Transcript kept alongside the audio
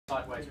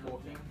Sideways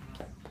walking.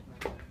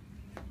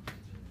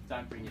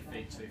 Don't bring your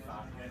feet too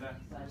far together.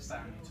 Stay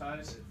on your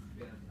toes.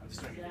 I'm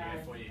just doing a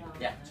video for you.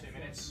 Yeah. 2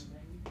 minutes.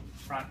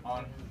 Front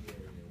on.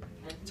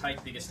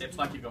 Take bigger steps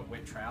like you've got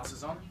wet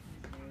trousers on.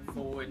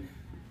 Forward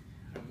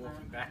and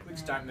walking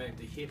backwards. Don't move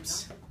the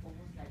hips.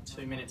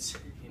 2 minutes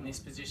in this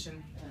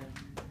position.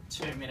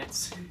 2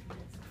 minutes.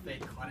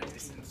 Feet quite a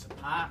distance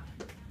apart.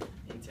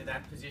 Into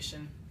that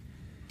position.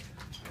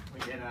 We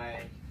get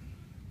a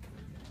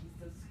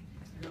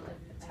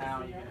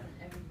towel you're going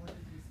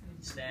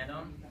to stand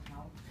on.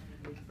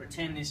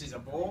 Pretend this is a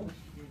ball.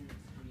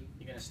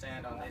 You're going to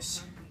stand on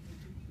this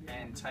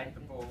and take the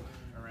ball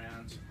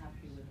around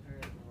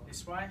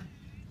this way.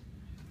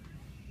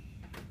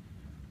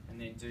 And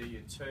then do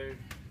your 2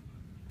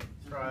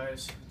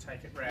 throws.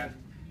 Take it round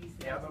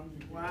the other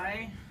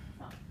way.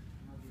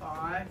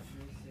 5.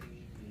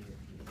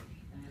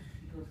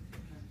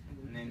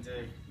 And then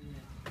do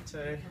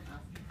 2.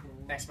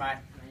 Thanks, mate.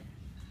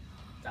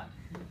 Done.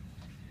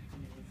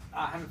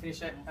 Haven't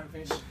finished yet. Haven't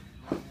finished.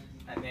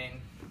 And then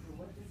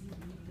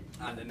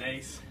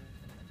underneath.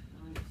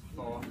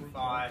 4,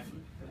 5.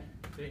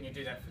 And you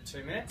do that for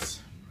 2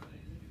 minutes.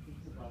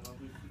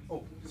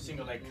 Oh,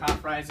 single leg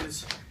calf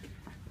raises.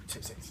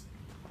 2 sets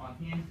on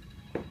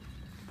here.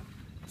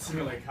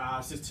 Single leg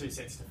calves, just 2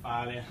 sets to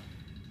failure.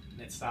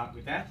 Let's start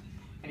with that.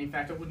 And in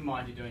fact, I wouldn't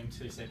mind you doing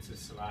 2 sets of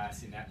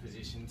psoas in that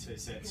position, 2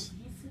 sets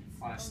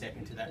on a step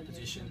into that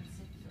position.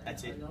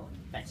 That's it.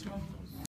 Thanks.